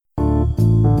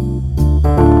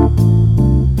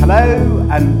Hello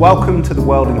and welcome to The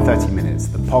World in 30 Minutes,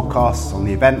 the podcast on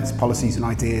the events, policies and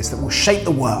ideas that will shape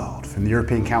the world from the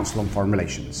European Council on Foreign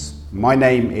Relations. My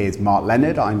name is Mark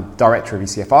Leonard, I'm Director of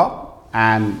ECFR,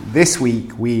 and this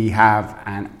week we have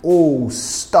an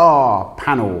all-star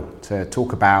panel to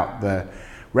talk about the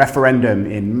referendum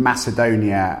in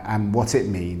Macedonia and what it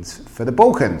means for the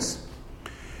Balkans.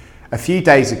 A few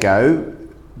days ago,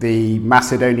 the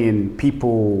Macedonian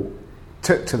people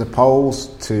took to the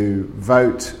polls to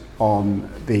vote on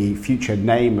the future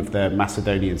name of the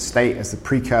Macedonian state as the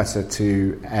precursor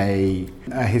to a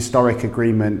historic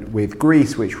agreement with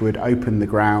Greece, which would open the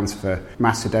grounds for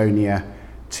Macedonia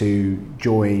to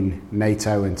join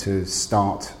NATO and to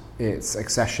start its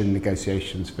accession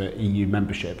negotiations for EU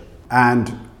membership.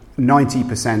 And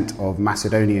 90% of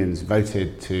Macedonians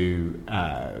voted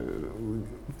to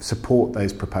support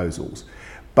those proposals,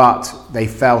 but they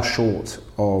fell short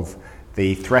of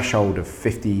the threshold of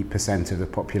 50% of the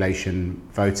population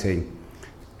voting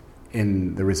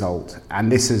in the result. And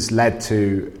this has led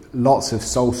to lots of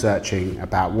soul-searching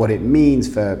about what it means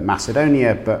for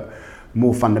Macedonia, but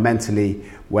more fundamentally,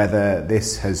 whether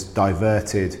this has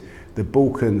diverted the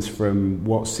Balkans from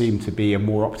what seemed to be a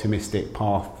more optimistic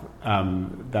path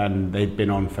than they'd been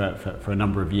on for a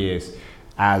number of years,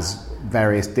 as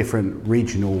various different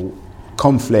regional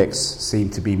conflicts seem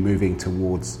to be moving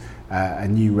towards a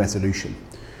new resolution.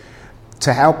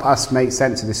 To help us make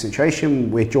sense of this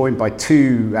situation, we're joined by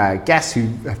two guests who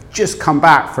have just come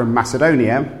back from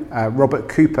Macedonia. Robert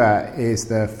Cooper is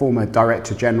the former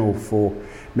Director General for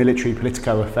Military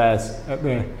Political Affairs at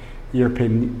the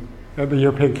European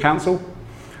Council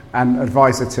and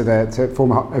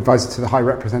former advisor to the High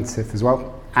Representative as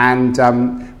well, and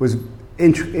was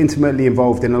intimately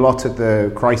involved in a lot of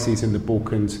the crises in the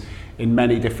Balkans in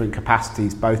many different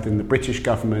capacities, both in the British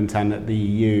government and at the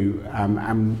EU,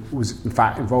 and was in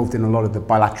fact involved in a lot of the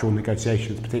bilateral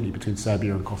negotiations, particularly between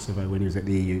Serbia and Kosovo when he was at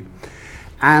the EU.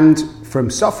 And from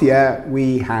Sofia,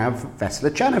 we have Vesela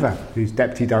Černeva, who's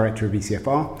Deputy Director of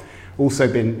ECFR, also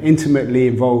been intimately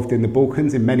involved in the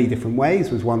Balkans in many different ways,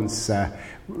 was once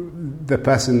the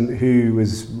person who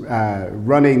was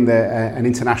running an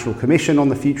international commission on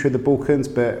the future of the Balkans,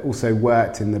 but also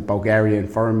worked in the Bulgarian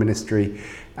Foreign Ministry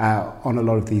on a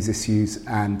lot of these issues,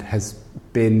 and has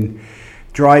been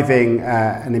driving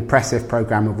an impressive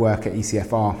programme of work at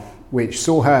ECFR, which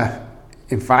saw her,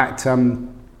 in fact,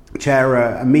 chair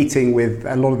a meeting with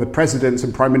a lot of the presidents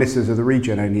and prime ministers of the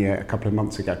region only a couple of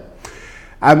months ago.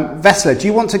 Vesela, do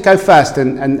you want to go first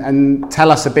and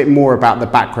tell us a bit more about the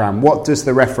background? What does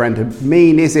the referendum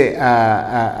mean? Is it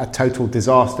a total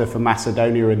disaster for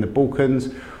Macedonia and the Balkans,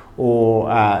 or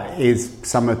is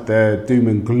some of the doom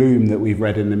and gloom that we've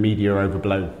read in the media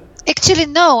overblown? Actually,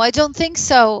 no, I don't think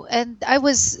so. And I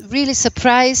was really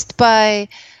surprised by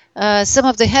some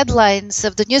of the headlines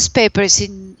of the newspapers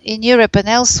in Europe and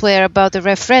elsewhere about the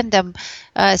referendum,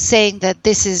 saying that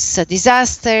this is a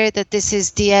disaster, that this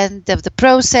is the end of the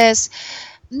process.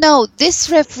 No, this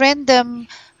referendum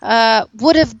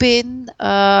would have been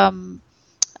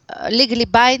legally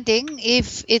binding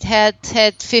if it had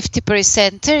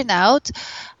 50% turnout,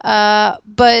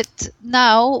 but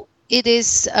now it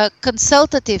is a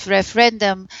consultative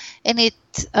referendum, and it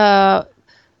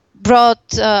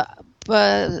brought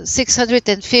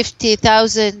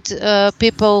 650,000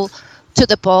 people to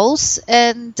the polls,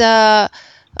 and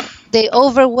they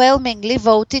overwhelmingly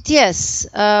voted yes.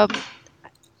 The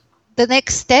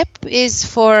next step is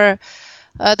for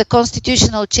the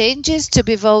constitutional changes to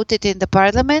be voted in the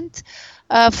parliament.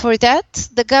 For that,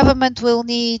 the government will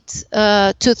need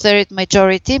two-thirds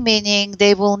majority, meaning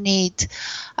they will need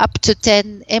up to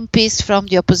 10 MPs from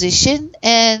the opposition,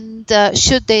 and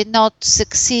should they not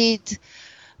succeed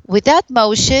with that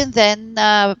motion, then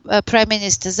Prime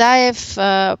Minister Zaev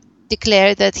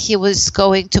declared that he was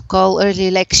going to call early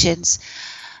elections.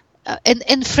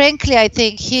 And frankly, I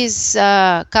think his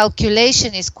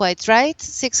calculation is quite right.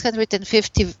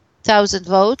 650,000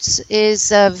 votes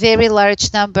is a very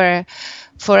large number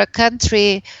for a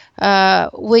country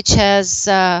which has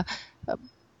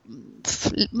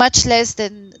much less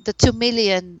than the 2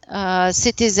 million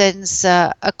citizens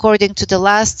according to the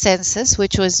last census,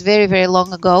 which was very, very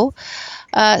long ago.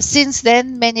 Since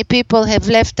then, many people have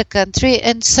left the country,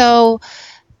 and so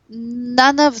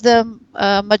none of the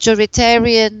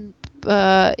majoritarian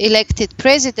elected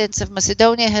presidents of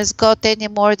Macedonia has got any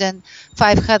more than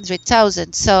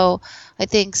 500,000. So I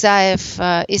think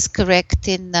Zaev is correct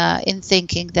in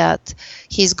thinking that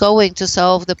he's going to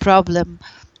solve the problem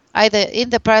either in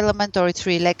the parliament or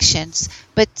through elections.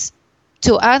 But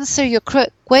to answer your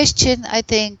question, I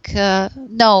think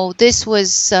no, this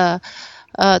was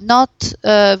not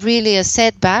really a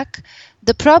setback.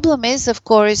 The problem is, of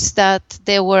course, that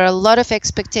there were a lot of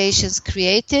expectations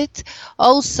created,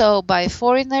 also by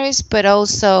foreigners, but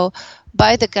also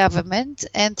by the government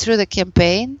and through the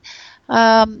campaign.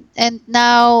 And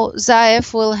now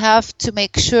Zaev will have to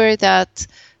make sure that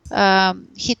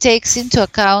he takes into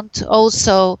account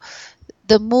also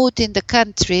the mood in the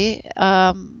country,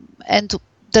 and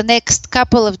the next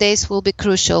couple of days will be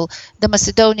crucial. The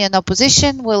Macedonian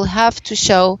opposition will have to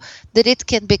show that it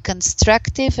can be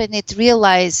constructive and it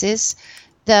realizes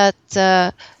that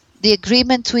the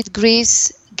agreement with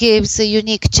Greece gives a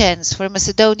unique chance for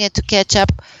Macedonia to catch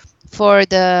up for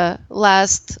the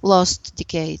last lost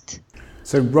decade.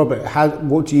 So, Robert,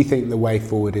 what do you think the way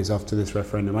forward is after this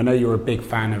referendum? I know you're a big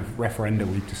fan of referenda.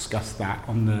 We've discussed that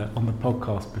on the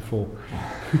podcast before.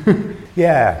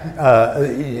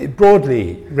 Yeah,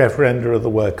 broadly, referenda are the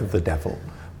work of the devil,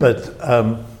 but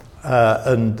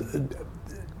and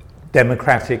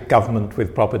democratic government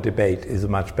with proper debate is a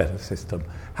much better system.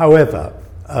 However,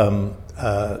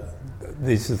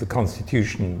 this is the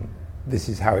constitution. This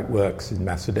is how it works in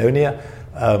Macedonia,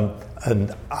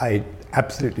 and I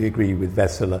absolutely agree with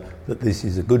Vesela that this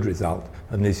is a good result,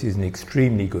 and this is an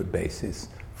extremely good basis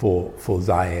for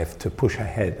Zaev to push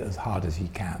ahead as hard as he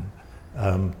can.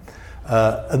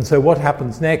 And so what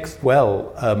happens next?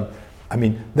 Well, I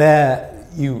mean, there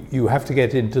you have to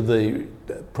get into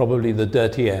probably the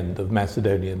dirty end of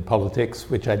Macedonian politics,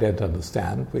 which I don't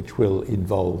understand, which will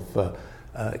involve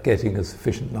getting a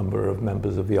sufficient number of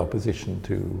members of the opposition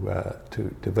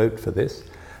to vote for this.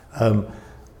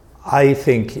 I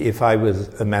think if I was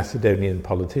a Macedonian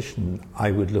politician,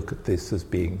 I would look at this as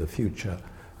being the future,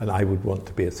 and I would want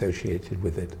to be associated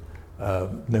with it,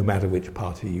 no matter which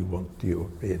party you're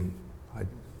in.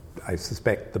 I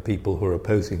suspect the people who are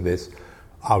opposing this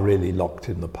are really locked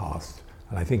in the past,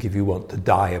 and I think if you want to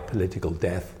die a political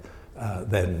death,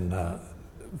 then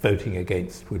voting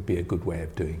against would be a good way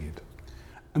of doing it.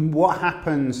 And what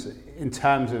happens in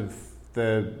terms of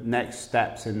the next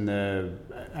steps in the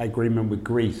agreement with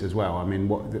Greece as well? I mean,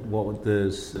 what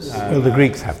does... well, the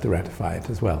Greeks have to ratify it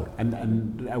as well.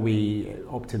 And are we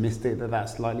optimistic that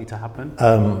that's likely to happen?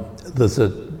 There's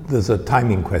a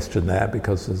timing question there,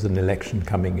 because there's an election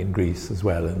coming in Greece as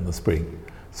well in the spring.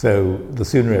 So the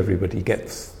sooner everybody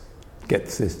gets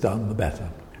this done, the better.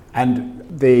 And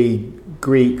the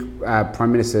Greek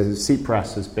Prime Minister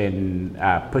Tsipras has been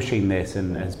pushing this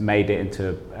and has made it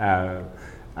into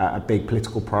a big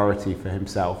political priority for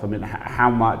himself. I mean, how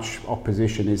much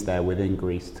opposition is there within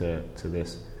Greece to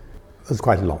this? There's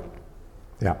quite a lot,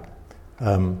 yeah.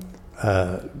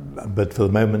 But for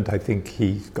the moment, I think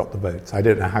he's got the votes. I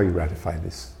don't know how you ratify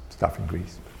this stuff in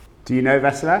Greece. Do you know,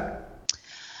 Vesela?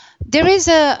 There is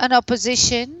an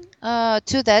opposition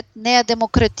to that. Nea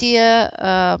Demokratia,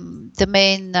 the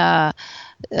main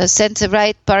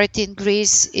centre-right party in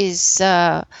Greece, is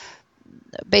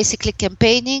basically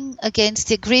campaigning against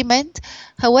the agreement.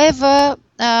 However,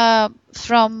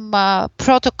 from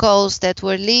protocols that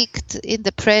were leaked in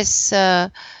the press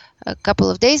a couple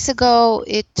of days ago,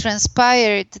 it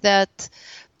transpired that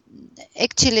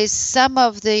actually some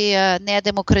of the Nea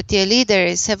Demokratia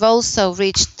leaders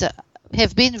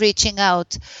have been reaching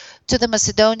out to the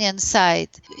Macedonian side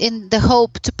in the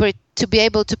hope to be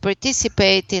able to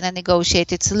participate in a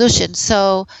negotiated solution.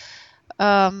 So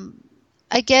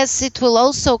I guess it will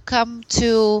also come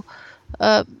to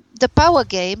the power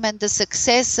game and the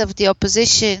success of the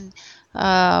opposition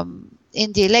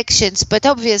in the elections. But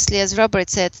obviously, as Robert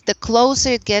said, the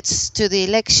closer it gets to the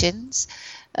elections,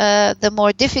 the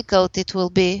more difficult it will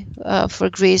be for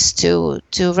Greece to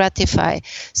ratify.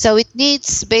 So it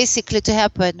needs basically to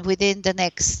happen within the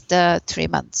next 3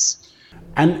 months.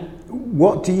 And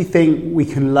what do you think we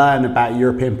can learn about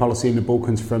European policy in the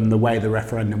Balkans from the way the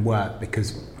referendum worked?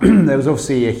 Because there was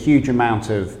obviously a huge amount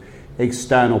of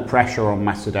external pressure on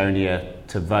Macedonia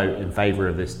to vote in favour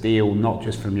of this deal, not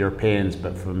just from Europeans,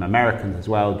 but from Americans as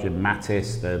well. Jim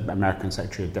Mattis, the American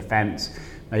Secretary of Defence,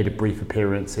 made a brief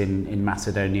appearance in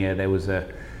Macedonia. There was a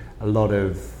lot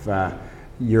of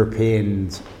European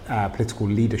political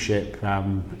leadership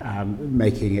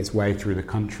making its way through the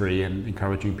country and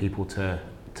encouraging people to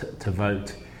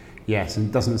vote yes, and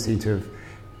it doesn't seem to have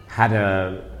had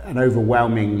an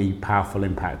overwhelmingly powerful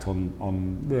impact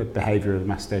on the behaviour of the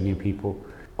Macedonian people.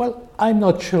 Well, I'm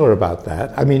not sure about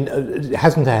that. I mean, it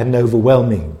hasn't had an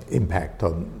overwhelming impact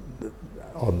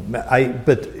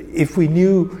but if we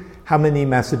knew how many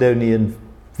Macedonian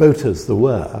voters there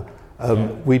were,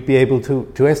 we'd be able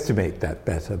to estimate that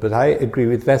better. But I agree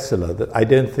with Vesela that I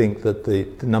don't think that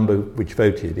the number which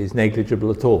voted is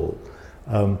negligible at all.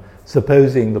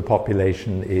 Supposing the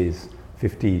population is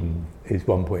 15 is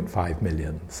 1.5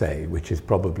 million, say, which is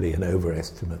probably an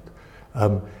overestimate.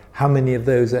 How many of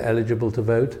those are eligible to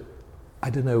vote? I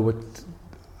don't know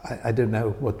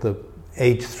what the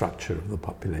age structure of the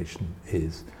population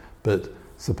is, but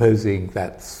supposing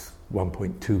that's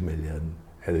 1.2 million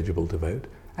eligible to vote,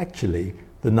 actually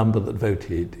the number that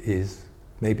voted is,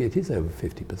 maybe it is over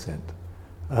 50%.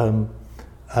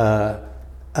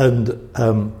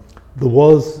 There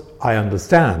was, I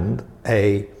understand,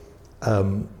 a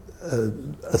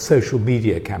social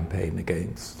media campaign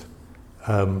against.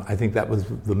 I think that was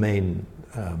the main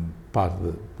part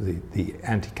of the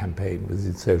anti-campaign was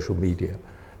in social media.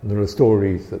 And there are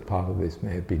stories that part of this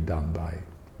may have been done by,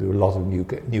 there were a lot of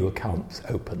new accounts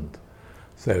opened.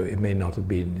 So it may not have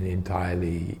been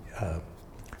entirely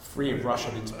free of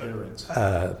Russian interference.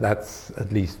 That's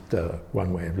at least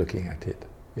one way of looking at it,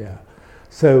 yeah.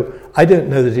 So I don't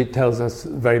know that it tells us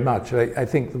very much. I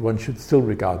think that one should still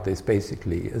regard this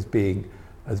basically as being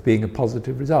a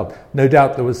positive result. No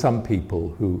doubt there were some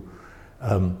people who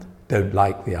don't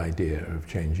like the idea of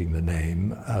changing the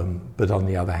name, but on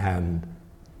the other hand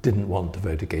didn't want to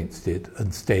vote against it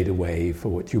and stayed away for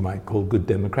what you might call good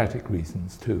democratic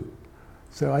reasons too.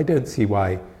 So I don't see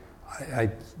why. I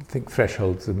think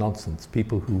thresholds are nonsense.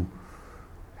 People who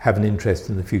have an interest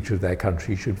in the future of their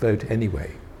country should vote anyway.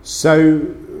 So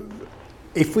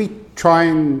if we try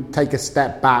and take a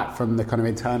step back from the kind of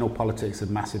internal politics of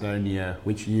Macedonia,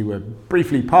 which you were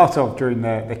briefly part of during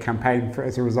the campaign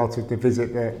as a result of the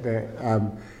visit the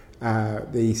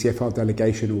ECFR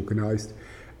delegation organised,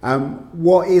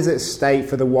 what is at stake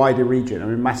for the wider region? I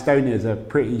mean, Macedonia is a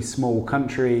pretty small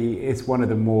country. It's one of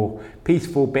the more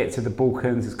peaceful bits of the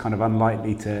Balkans. It's kind of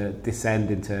unlikely to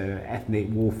descend into ethnic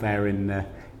warfare in the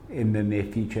near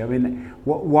future. I mean,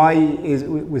 why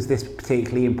was this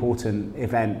particularly important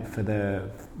event for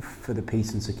the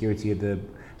peace and security of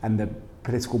and the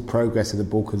political progress of the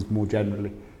Balkans more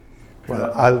generally?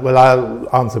 Well, I'll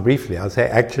answer briefly. I'll say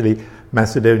actually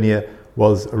Macedonia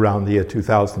was around the year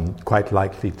 2000 quite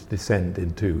likely to descend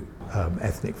into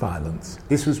ethnic violence.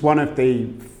 This was one of the,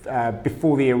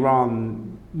 before the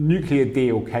Iran nuclear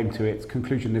deal came to its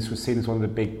conclusion, this was seen as one of the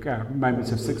big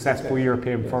moments of successful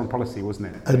European foreign policy,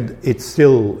 wasn't it? And it's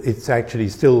actually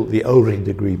still the Ohrid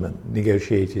Agreement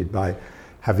negotiated by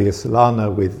Javier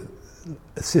Solana with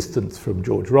assistance from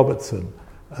George Robertson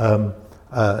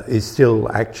is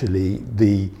still actually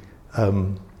the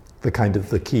kind of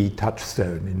the key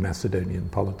touchstone in Macedonian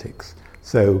politics.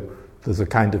 So there's a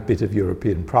kind of bit of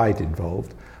European pride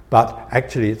involved, but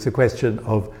actually it's a question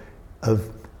of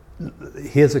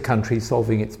here's a country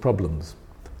solving its problems.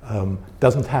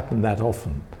 Doesn't happen that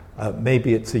often.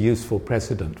 Maybe it's a useful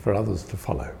precedent for others to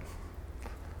follow.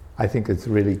 I think it's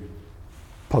a really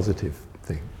positive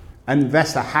thing. And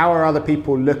Vesta, how are other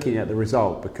people looking at the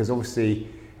result? Because obviously,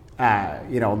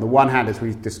 on the one hand, as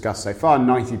we've discussed so far,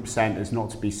 90% is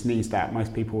not to be sneezed at.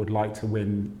 Most people would like to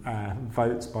win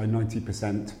votes by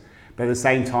 90%. But at the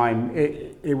same time,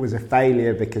 it was a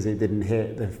failure because it didn't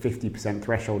hit the 50%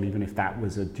 threshold, even if that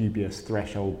was a dubious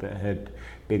threshold that had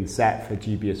been set for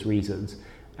dubious reasons.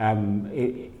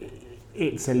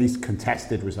 It's at least a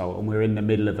contested result, and we're in the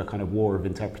middle of a kind of war of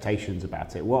interpretations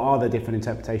about it. What are the different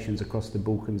interpretations across the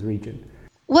Balkans region?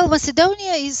 Well,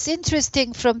 Macedonia is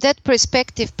interesting from that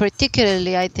perspective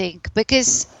particularly, I think,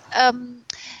 because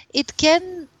it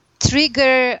can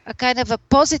trigger a kind of a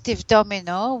positive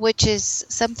domino, which is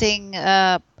something,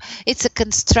 it's a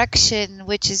construction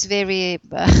which is very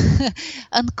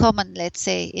uncommon, let's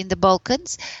say, in the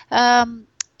Balkans.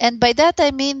 And by that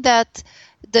I mean that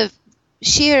the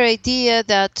sheer idea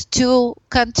that two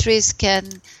countries can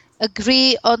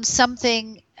agree on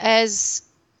something as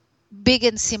big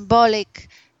and symbolic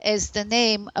as the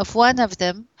name of one of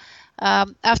them,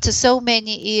 after so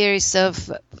many years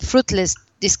of fruitless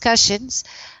discussions,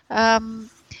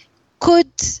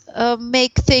 could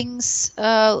make things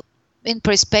in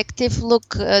perspective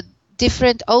look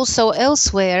different also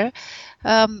elsewhere.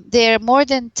 There are more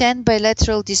than 10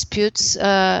 bilateral disputes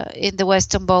in the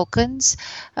Western Balkans.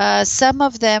 Some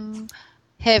of them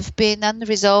have been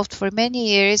unresolved for many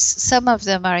years. Some of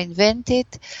them are invented.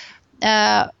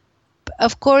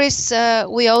 Of course,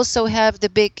 we also have the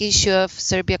big issue of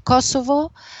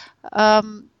Serbia-Kosovo.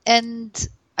 And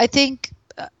I think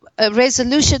a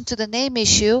resolution to the name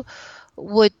issue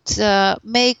would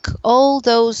make all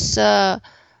those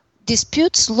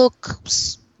disputes look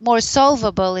more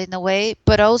solvable in a way,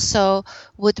 but also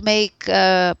would make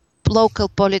local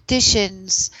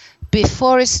politicians be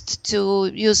forced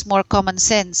to use more common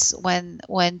sense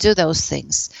when do those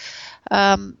things.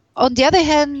 On the other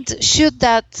hand, should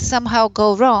that somehow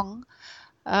go wrong,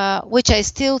 which I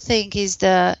still think is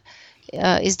the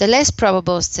is the less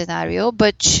probable scenario.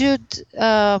 But should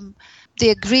the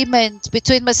agreement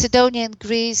between Macedonia and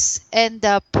Greece end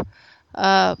up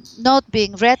not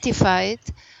being ratified,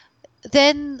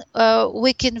 then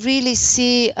we can really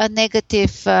see a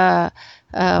negative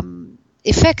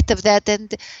effect of that.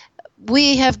 And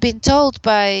we have been told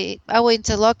by our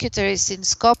interlocutors in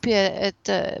Skopje at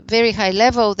a very high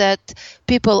level that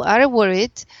people are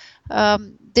worried.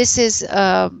 This is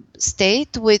a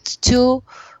state with two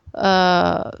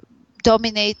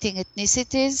dominating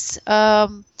ethnicities.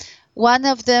 One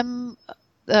of them,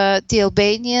 the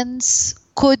Albanians,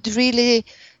 could really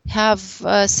have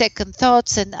second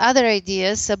thoughts and other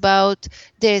ideas about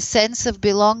their sense of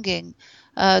belonging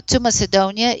to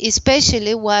Macedonia,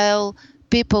 especially while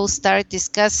people start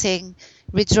discussing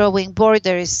redrawing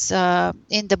borders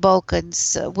in the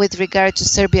Balkans with regard to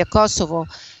Serbia-Kosovo.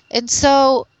 And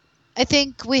so I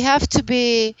think we have to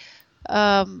be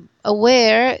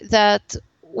aware that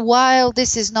while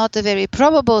this is not a very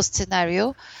probable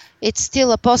scenario, it's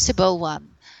still a possible one.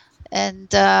 And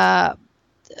the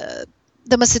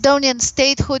Macedonian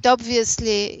statehood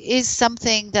obviously is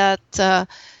something that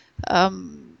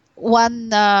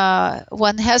one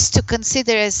has to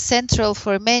consider as central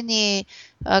for many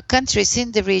countries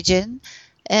in the region.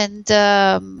 And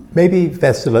maybe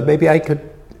Vesela,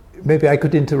 maybe I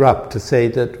could interrupt to say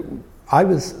that I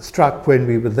was struck when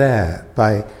we were there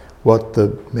by what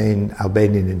the main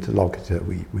Albanian interlocutor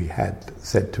we had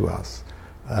said to us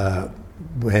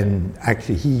when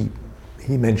actually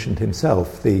he mentioned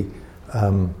himself the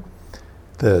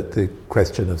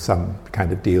question of some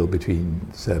kind of deal between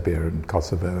Serbia and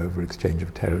Kosovo over exchange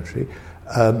of territory,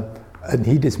 and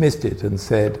he dismissed it and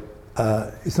said,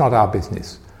 it's not our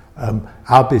business.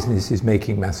 Our business is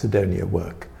making Macedonia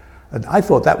work. And I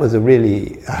thought that was a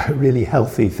really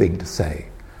healthy thing to say.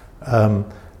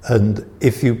 And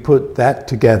if you put that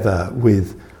together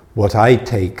with what I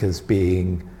take as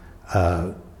being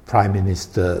Prime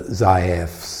Minister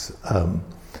Zaev's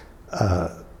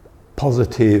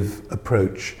positive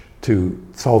approach to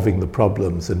solving the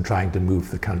problems and trying to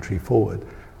move the country forward,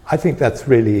 I think that's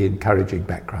really encouraging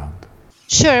background.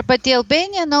 Sure, but our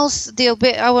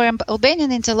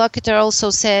Albanian interlocutor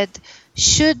also said,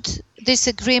 should this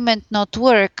agreement not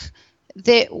work,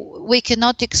 we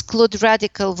cannot exclude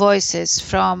radical voices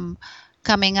from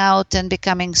coming out and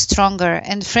becoming stronger.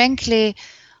 And frankly,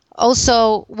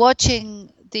 also watching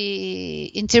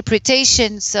the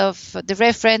interpretations of the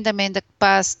referendum in the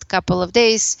past couple of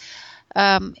days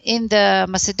in the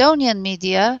Macedonian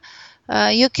media,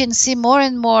 you can see more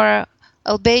and more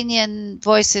Albanian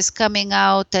voices coming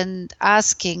out and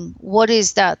asking what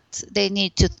is that they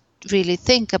need to really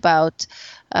think about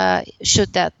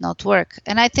should that not work.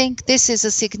 And I think this is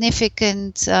a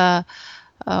significant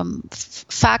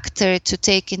factor to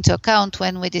take into account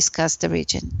when we discuss the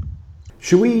region.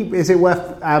 Is it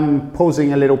worth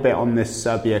pausing a little bit on this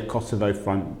Serbia-Kosovo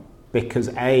front? Because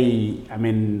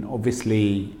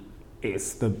obviously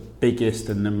it's the biggest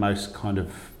and the most kind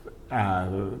of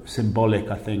symbolic,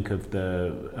 I think, of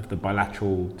the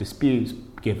bilateral disputes,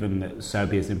 given that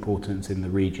Serbia's importance in the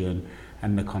region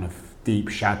and the kind of deep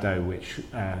shadow which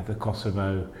the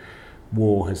Kosovo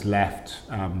war has left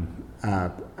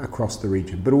across the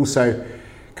region. But also,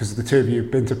 because the two of you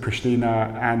have been to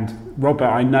Pristina, and Robert,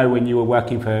 I know when you were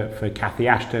working for Cathy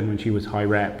Ashton when she was High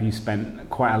Rep, you spent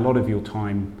quite a lot of your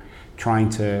time trying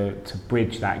to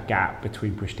bridge that gap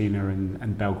between Pristina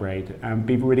and Belgrade. It'd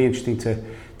be really interesting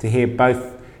to hear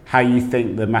both how you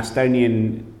think the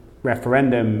Macedonian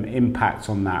referendum impacts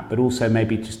on that, but also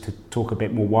maybe just to talk a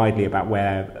bit more widely about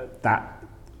where that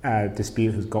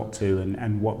dispute has got to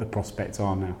and what the prospects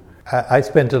are now. I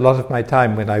spent a lot of my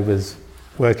time when I was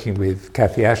working with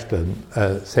Cathy Ashton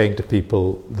saying to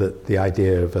people that the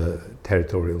idea of a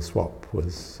territorial swap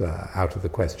was out of the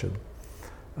question.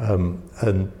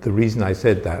 And the reason I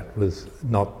said that was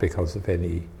not because of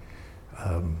any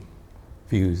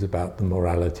views about the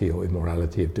morality or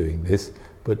immorality of doing this,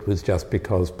 but was just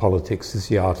because politics is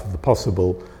the art of the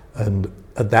possible, and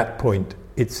at that point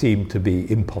it seemed to be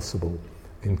impossible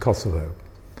in Kosovo.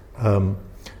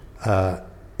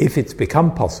 If it's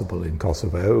become possible in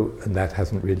Kosovo, and that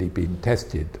hasn't really been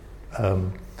tested,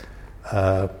 then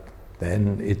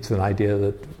it's an idea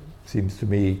that seems to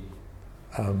me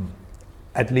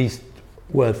at least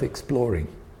worth exploring.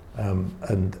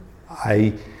 And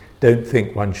I don't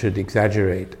think one should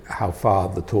exaggerate how far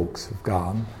the talks have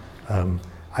gone.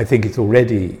 I think it's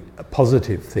already a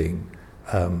positive thing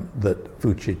that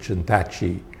Vučić and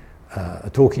Thaçi are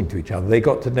talking to each other. They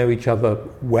got to know each other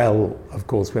well, of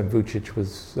course, when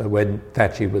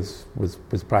Thaçi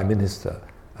was Prime Minister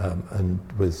and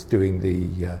was doing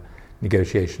the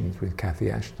negotiations with Cathy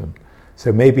Ashton.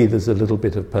 So maybe there's a little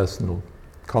bit of personal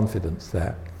confidence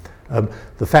there.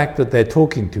 The fact that they're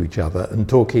talking to each other and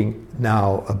talking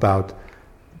now about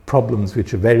problems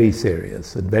which are very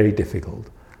serious and very difficult,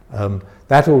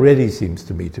 that already seems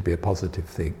to me to be a positive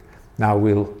thing. Now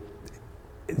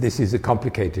this is a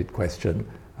complicated question,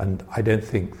 and I don't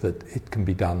think that it can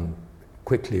be done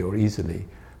quickly or easily.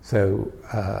 So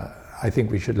I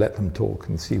think we should let them talk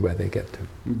and see where they get to.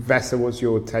 Vesa, what's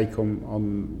your take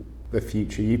on the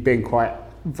future? You've been quite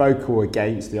vocal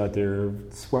against the idea of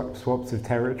swaps of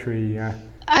territory.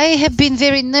 I have been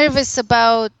very nervous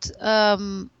about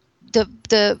the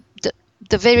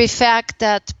very fact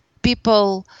that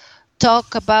people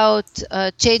talk about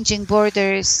changing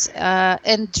borders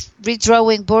and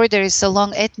redrawing borders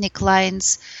along ethnic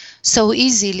lines so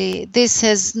easily. This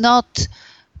has not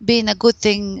been a good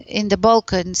thing in the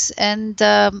Balkans. And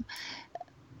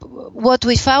what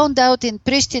we found out in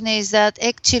Pristina is that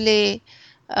actually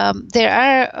there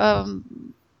are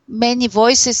many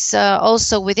voices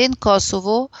also within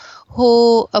Kosovo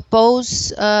who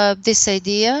oppose this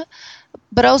idea,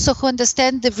 but also who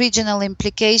understand the regional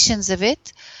implications of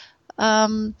it.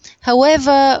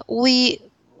 However, we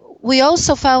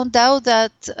also found out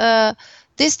that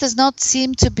this does not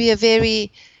seem to be a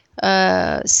very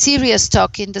serious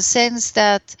talk, in the sense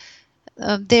that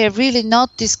they're really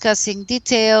not discussing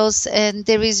details, and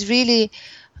there is really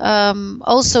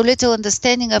also little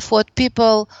understanding of what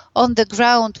people on the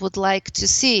ground would like to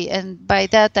see. And by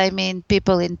that I mean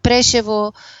people in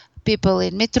Preševo, people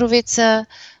in Mitrovica.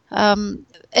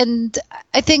 And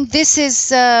I think this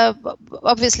is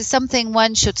obviously something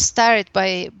one should start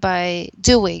by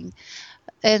doing.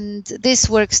 And this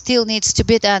work still needs to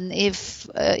be done if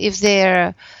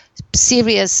they're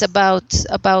serious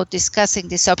about discussing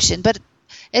this option. But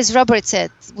as Robert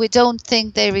said, we don't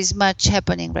think there is much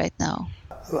happening right now.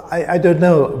 I don't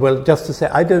know. Well, just to say,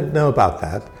 I don't know about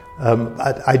that.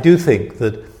 I do think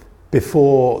that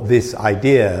before this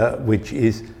idea, which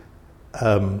is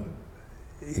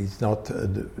not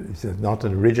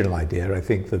an original idea, I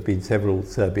think there have been several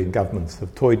Serbian governments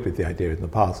have toyed with the idea in the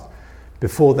past.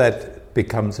 Before that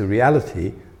becomes a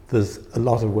reality, there's a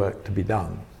lot of work to be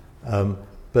done.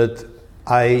 But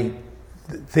I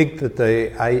think that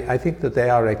they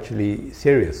are actually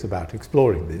serious about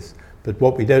exploring this. But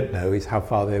what we don't know is how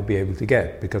far they'll be able to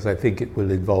get, because I think it will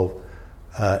involve,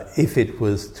 if it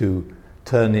was to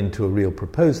turn into a real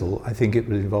proposal, I think it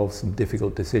will involve some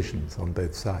difficult decisions on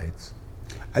both sides.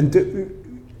 And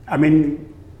I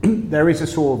mean, there is a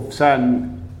sort of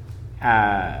certain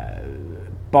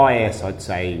bias, I'd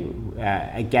say,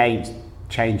 against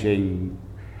changing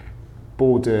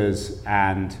borders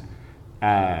and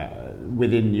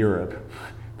within Europe,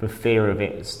 for fear of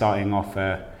it starting off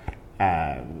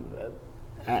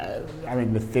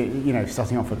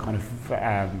starting off a kind of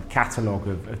catalogue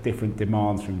of different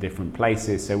demands from different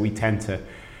places. So we tend to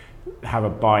have a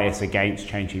bias against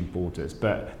changing borders.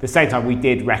 But at the same time, we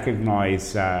did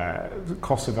recognise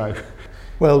Kosovo.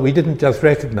 Well, we didn't just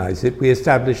recognise it, we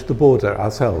established the border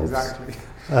ourselves. Exactly.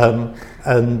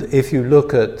 And if you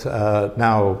look at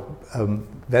now,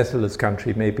 Vesela's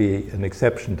country may be an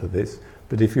exception to this,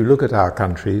 but if you look at our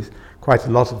countries, quite a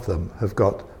lot of them have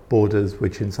got borders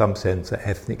which in some sense are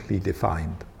ethnically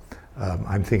defined.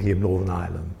 I'm thinking of Northern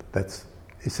Ireland. That's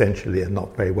essentially a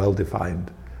not very well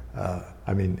defined,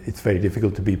 it's very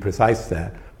difficult to be precise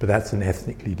there, but that's an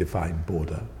ethnically defined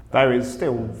border. Though it's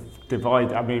still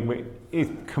divided,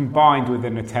 it's combined with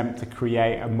an attempt to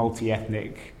create a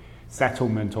multi-ethnic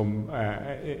settlement in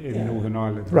Northern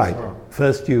Ireland. Right. As well.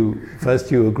 First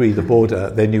you agree the border,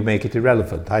 then you make it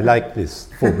irrelevant. I like this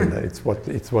formula. It's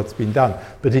what's been done,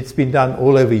 but it's been done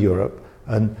all over Europe.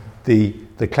 And the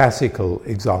classical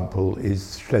example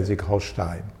is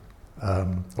Schleswig-Holstein,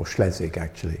 or Schleswig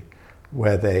actually,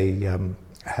 where they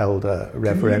held a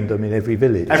referendum in every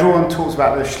village. Everyone talks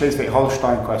about the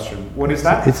Schleswig-Holstein question. What is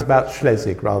that? It's about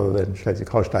Schleswig rather than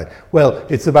Schleswig-Holstein. Well,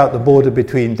 it's about the border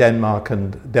between Denmark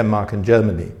and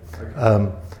Germany.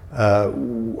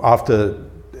 After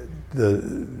the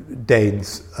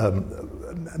Danes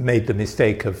made the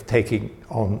mistake of taking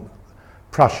on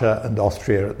Prussia and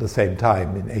Austria at the same time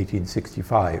in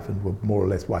 1865 and were more or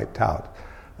less wiped out,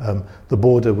 the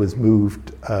border was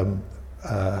moved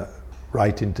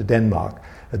right into Denmark.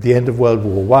 At the end of World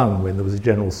War I, when there was a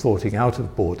general sorting out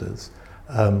of borders,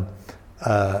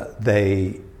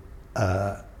 they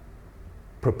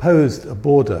proposed a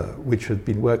border which had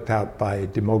been worked out by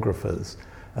demographers,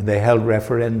 and they held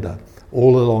referenda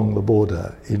all along the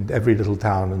border in every little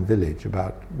town and village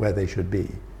about where they should be.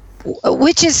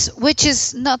 Which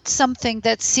is not something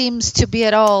that seems to be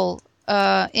at all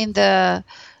in the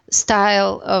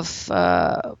style of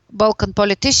Balkan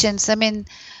politicians. I mean,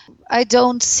 I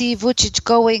don't see Vučić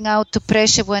going out to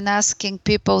Preševo and asking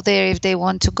people there if they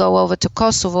want to go over to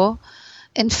Kosovo.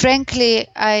 And frankly,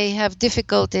 I have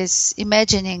difficulties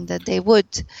imagining that they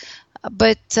would.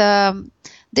 But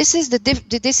this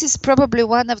is probably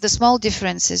one of the small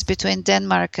differences between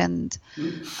Denmark and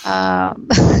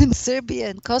Serbia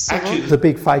and Kosovo. Actually, there was a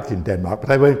big fight in Denmark,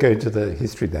 but I won't go into the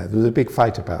history there. There was a big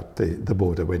fight about the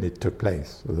border when it took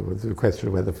place. There was a question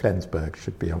of whether Flensburg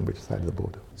should be on which side of the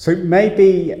border. So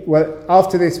maybe,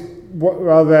 after this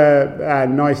rather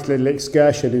nice little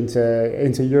excursion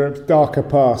into Europe's darker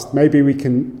past, maybe we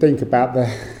can think about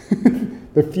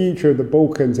the future of the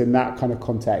Balkans in that kind of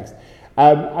context.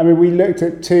 I mean, we looked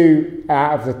at 2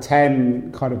 out of the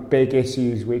 10 kind of big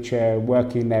issues which are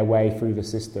working their way through the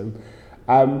system.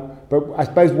 But I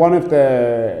suppose one of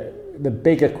the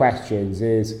bigger questions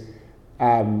is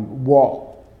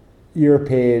what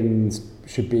Europeans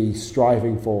should be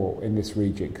striving for in this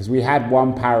region. Because we had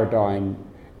one paradigm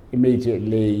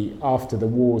immediately after the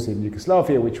wars in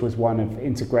Yugoslavia, which was one of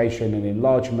integration and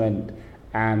enlargement,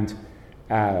 and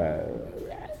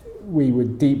we were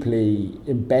deeply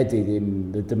embedded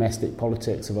in the domestic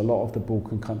politics of a lot of the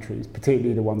Balkan countries,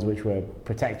 particularly the ones which were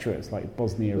protectorates like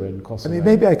Bosnia and Kosovo. I mean,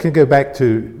 maybe I can go back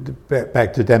to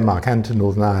Denmark and to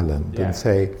Northern Ireland and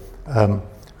say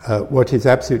what is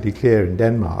absolutely clear in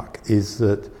Denmark is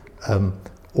that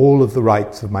all of the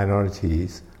rights of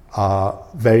minorities are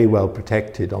very well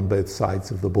protected on both sides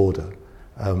of the border.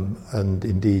 And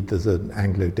indeed, there's an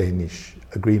Anglo-Danish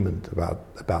agreement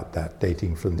about that,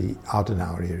 dating from the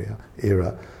Adenauer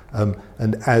era.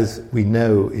 And as we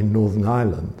know in Northern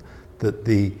Ireland, that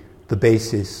the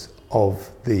basis of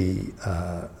the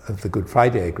Good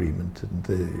Friday Agreement and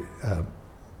the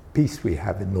peace we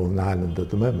have in Northern Ireland at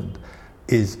the moment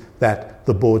is that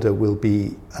the border will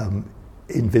be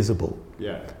invisible.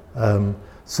 Yeah.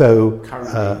 So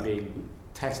currently being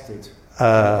tested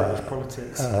by British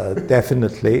politics.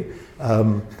 Definitely.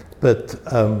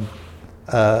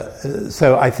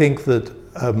 So I think that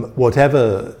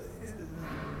whatever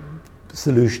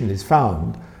solution is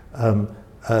found,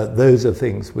 those are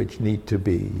things which need to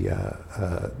be,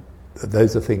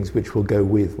 those are things which will go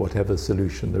with whatever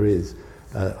solution there is.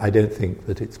 I don't think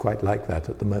that it's quite like that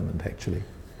at the moment, actually.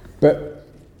 But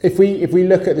if we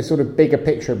look at the sort of bigger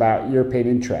picture about European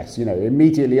interests,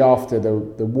 immediately after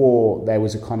the war, there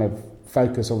was a kind of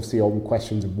focus, obviously, on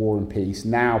questions of war and peace.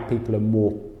 Now people are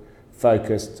more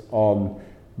focused on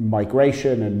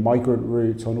migration and migrant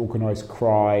routes, on organised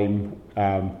crime,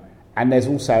 and there's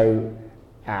also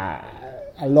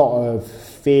a lot of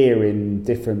fear in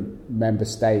different member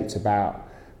states about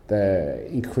the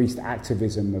increased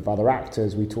activism of other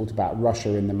actors. We talked about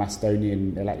Russia in the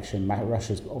Macedonian election.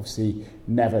 Russia's obviously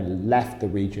never left the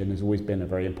region, has always been a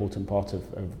very important part of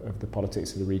the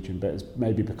politics of the region, but it's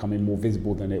maybe becoming more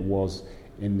visible than it was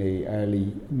in the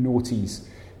early noughties.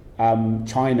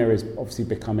 China is obviously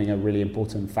becoming a really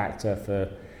important factor for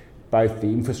both the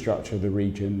infrastructure of the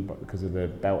region, because of the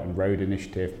Belt and Road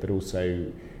Initiative, but also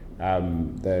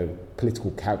the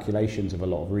political calculations of a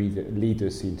lot of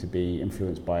leaders seem to be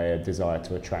influenced by a desire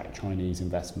to attract Chinese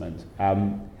investment.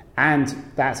 And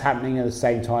that's happening at the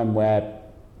same time where,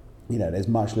 there's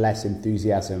much less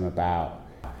enthusiasm about.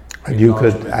 And you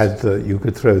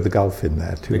could throw the Gulf in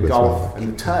there too. The as Gulf well.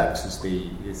 and the Turks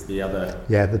is the other.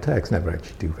 Yeah, the Turks never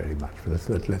actually do very much.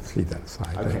 But let's leave that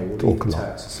aside. Okay, we'll talk leave the a lot.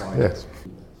 Turks aside. Yes.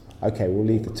 Okay, we'll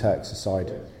leave the Turks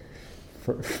aside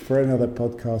for another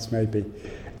podcast maybe.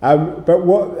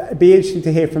 But it'd be interesting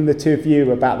to hear from the two of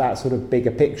you about that sort of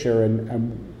bigger picture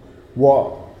and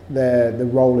what the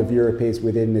role of Europe is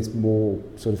within this more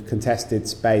sort of contested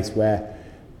space where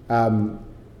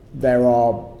there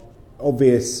are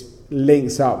obvious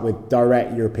links up with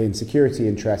direct European security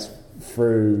interests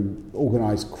through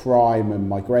organised crime and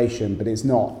migration, but it's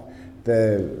not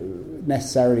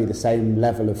necessarily the same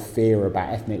level of fear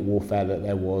about ethnic warfare that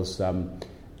there was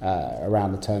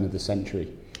around the turn of the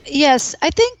century. Yes,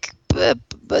 I think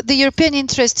the European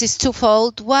interest is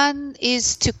twofold. One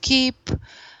is to keep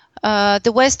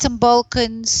the Western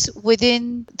Balkans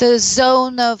within the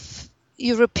zone of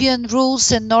European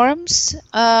rules and norms,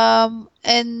 and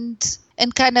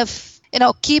kind of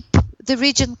keep the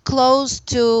region close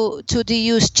to the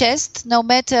EU's chest, no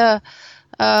matter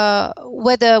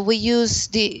whether we use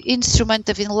the instrument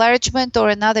of enlargement or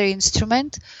another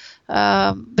instrument.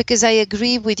 Because I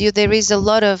agree with you, there is a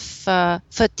lot of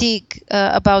fatigue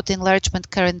about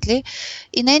enlargement currently.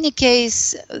 In any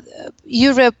case,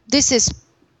 Europe, this is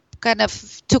kind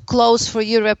of too close for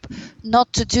Europe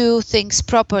not to do things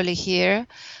properly here.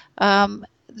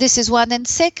 This is one. And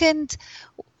second,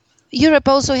 Europe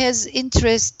also has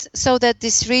interest so that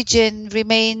this region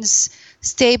remains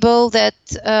stable, that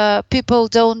people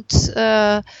don't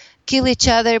kill each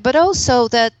other, but also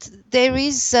that there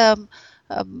is a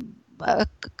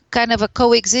kind of a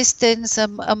coexistence,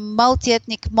 a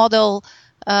multi-ethnic model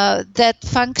that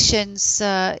functions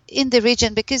in the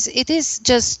region, because it is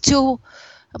just too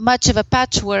much of a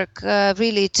patchwork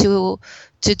really to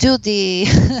do the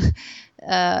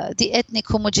the ethnic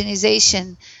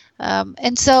homogenization.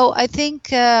 And so I think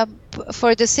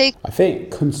for the sake... I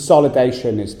think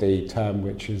consolidation is the term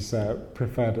which is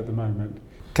preferred at the moment.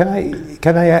 Can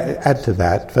I add to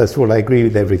that? First of all, I agree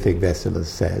with everything Vesela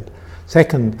said.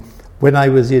 Second, when I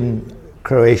was in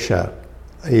Croatia,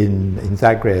 in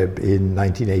Zagreb in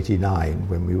 1989,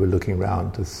 when we were looking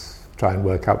around to try and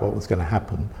work out what was going to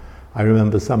happen, I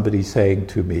remember somebody saying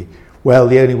to me, well,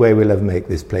 the only way we'll ever make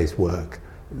this place work,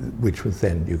 which was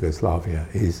then Yugoslavia,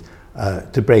 is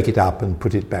to break it up and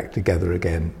put it back together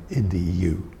again in the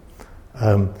EU.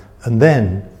 And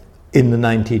then in the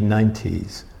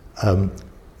 1990s,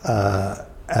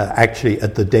 actually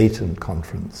at the Dayton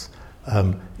conference,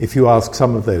 if you ask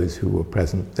some of those who were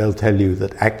present, they'll tell you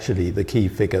that actually the key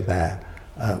figure there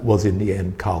was in the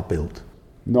end Carl Bildt.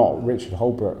 Not Richard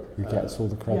Holbrooke, who gets all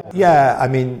the credit. Yeah, I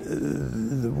mean,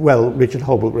 well, Richard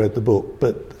Holbrooke wrote the book,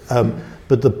 but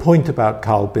the point about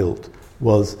Carl Bildt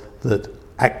was that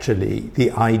actually the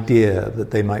idea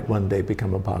that they might one day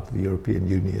become a part of the European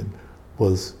Union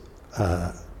was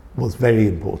very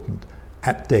important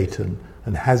at Dayton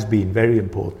and has been very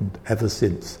important ever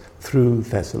since through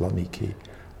Thessaloniki.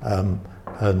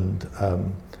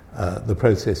 The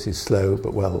process is slow,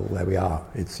 but well, there we are.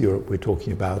 It's Europe we're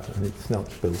talking about, and it's not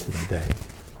built in a day.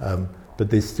 But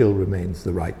this still remains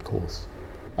the right course.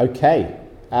 Okay.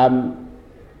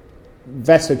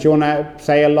 Vesa, do you want to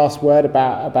say a last word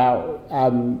about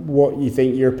what you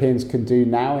think Europeans can do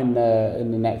now in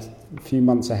the next few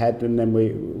months ahead? And then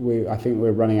I think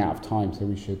we're running out of time, so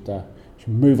we should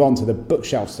move on to the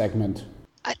bookshelf segment.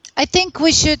 I think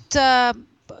we should,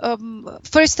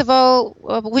 first of all,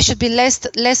 we should be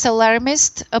less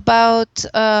alarmist about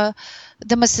the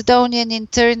Macedonian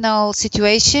internal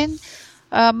situation.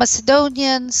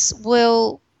 Macedonians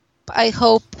will, I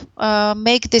hope,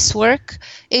 make this work.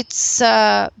 It's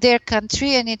their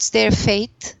country and it's their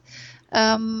fate.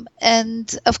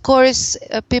 And of course,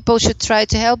 people should try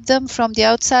to help them from the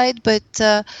outside, but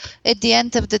at the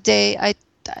end of the day,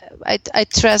 I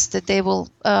trust that they will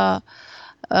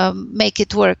make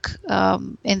it work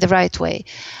in the right way.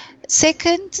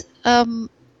 Second,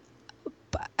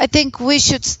 I think we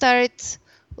should start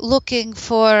looking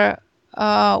for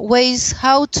ways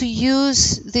how to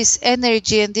use this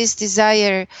energy and this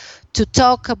desire to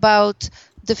talk about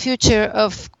the future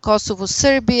of Kosovo,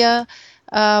 Serbia.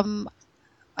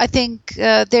 I think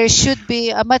there should be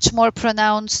a much more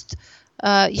pronounced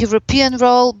European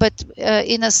role, but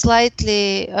in a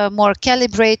slightly more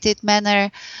calibrated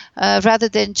manner, rather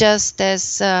than just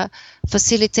as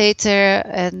facilitator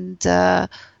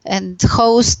and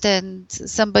host and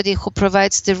somebody who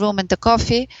provides the room and the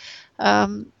coffee.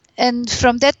 And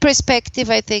from that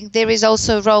perspective, I think there is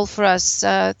also a role for us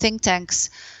think tanks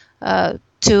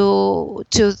to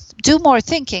do more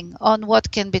thinking on what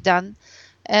can be done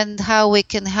and how we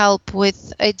can help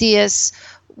with ideas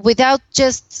without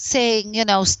just saying,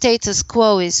 status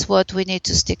quo is what we need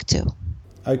to stick to.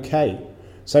 Okay.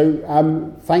 So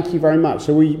thank you very much.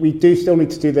 So we do still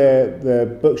need to do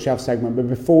the bookshelf segment, but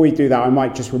before we do that, I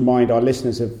might just remind our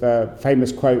listeners of a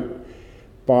famous quote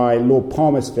by Lord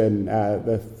Palmerston,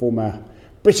 the former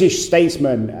British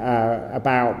statesman,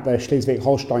 about the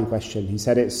Schleswig-Holstein question. He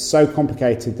said, it's so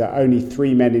complicated that only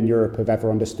 3 men in Europe have ever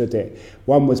understood it.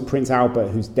 One was Prince Albert,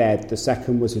 who's dead. The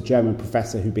second was a German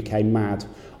professor who became mad.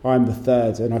 I'm the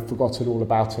third, and I've forgotten all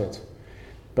about it.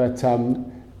 But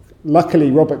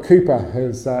luckily, Robert Cooper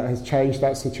has changed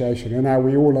that situation, and now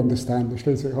we all understand the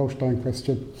Schleswig-Holstein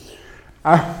question.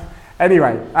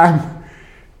 Anyway,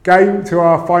 going to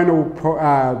our final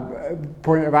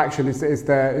point of action is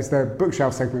the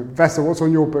bookshelf segment. Vesa, what's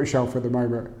on your bookshelf at the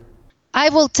moment? I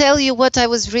will tell you what I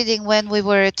was reading when we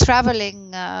were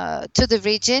traveling to the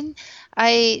region.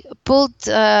 I pulled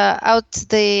out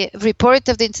the report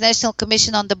of the International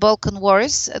Commission on the Balkan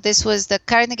Wars. This was the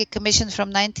Carnegie Commission from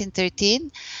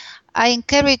 1913. I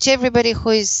encourage everybody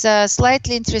who is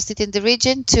slightly interested in the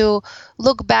region to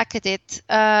look back at it.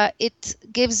 It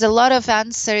gives a lot of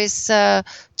answers to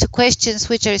questions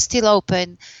which are still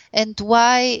open, and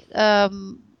why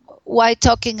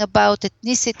talking about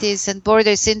ethnicities and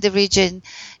borders in the region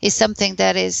is something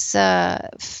that is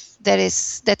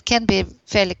that can be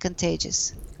fairly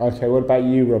contagious. Okay, what about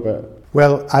you, Robert?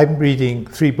 Well, I'm reading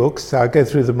 3 books, so I'll go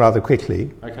through them rather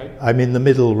quickly. Okay. I'm in the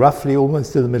middle, roughly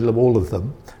almost in the middle of all of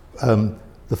them.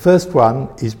 The first one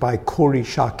is by Kori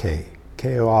Schake,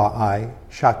 Kori,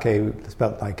 Schake,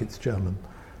 spelt like it's German,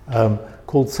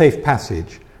 called Safe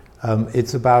Passage.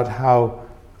 It's about how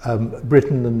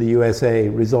Britain and the USA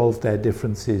resolved their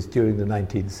differences during the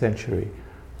 19th century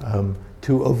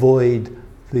to avoid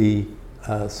the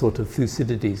sort of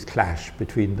Thucydides clash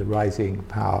between the rising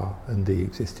power and the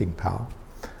existing power.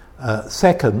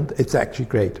 Second, it's actually a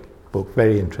great book,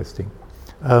 very interesting.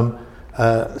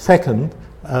 Second,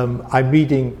 I'm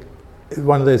reading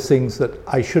one of those things that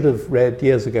I should have read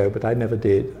years ago, but I never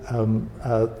did,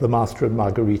 The Master and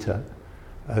Margarita,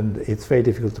 and it's very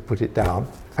difficult to put it down.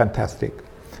 Fantastic.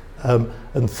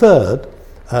 And third,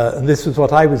 and this was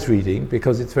what I was reading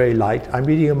because it's very light, I'm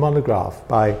reading a monograph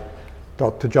by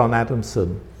Dr. John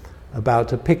Adamson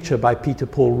about a picture by Peter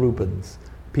Paul Rubens.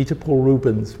 Peter Paul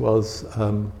Rubens was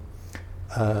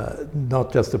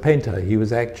not just a painter, he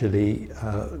was actually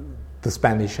the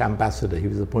Spanish ambassador. He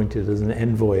was appointed as an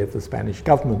envoy of the Spanish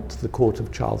government to the court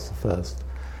of Charles I.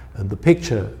 And the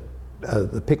picture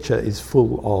is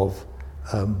full of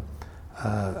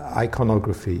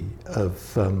iconography of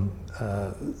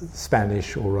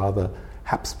Spanish, or rather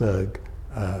Habsburg,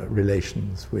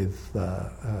 relations with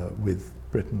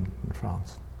Britain and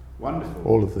France. Wonderful.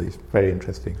 All of these, very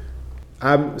interesting.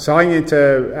 So I'm going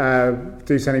to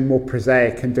do something more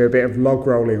prosaic and do a bit of log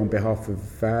rolling on behalf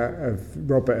of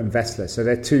Robert and Vessela. So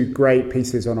there are 2 great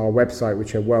pieces on our website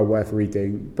which are well worth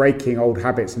reading. Breaking Old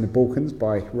Habits in the Balkans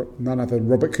by none other than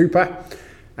Robert Cooper,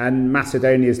 and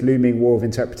Macedonia's Looming War of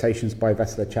Interpretations by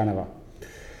Vessela Chanova.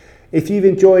 If you've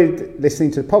enjoyed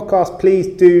listening to the podcast, please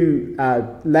do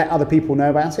let other people know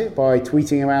about it by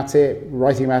tweeting about it,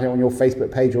 writing about it on your Facebook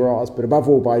page or ours, but above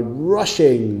all by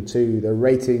rushing to the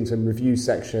ratings and reviews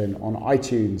section on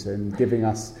iTunes and giving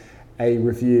us a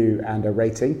review and a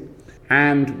rating.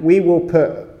 And we will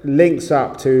put links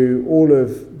up to all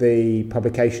of the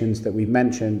publications that we've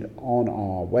mentioned on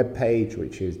our webpage,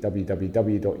 which is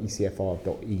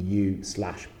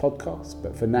www.ecfr.eu/podcast.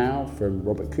 But for now, from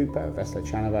Robert Cooper, Vessela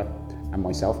Chanova, and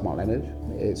myself, Mark Leonard,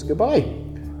 it's goodbye.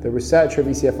 The researcher of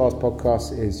ECFR's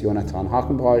podcast is Jonathan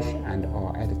Hakenbroich, and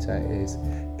our editor is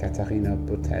Katarina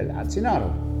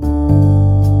Botel-Azinaro.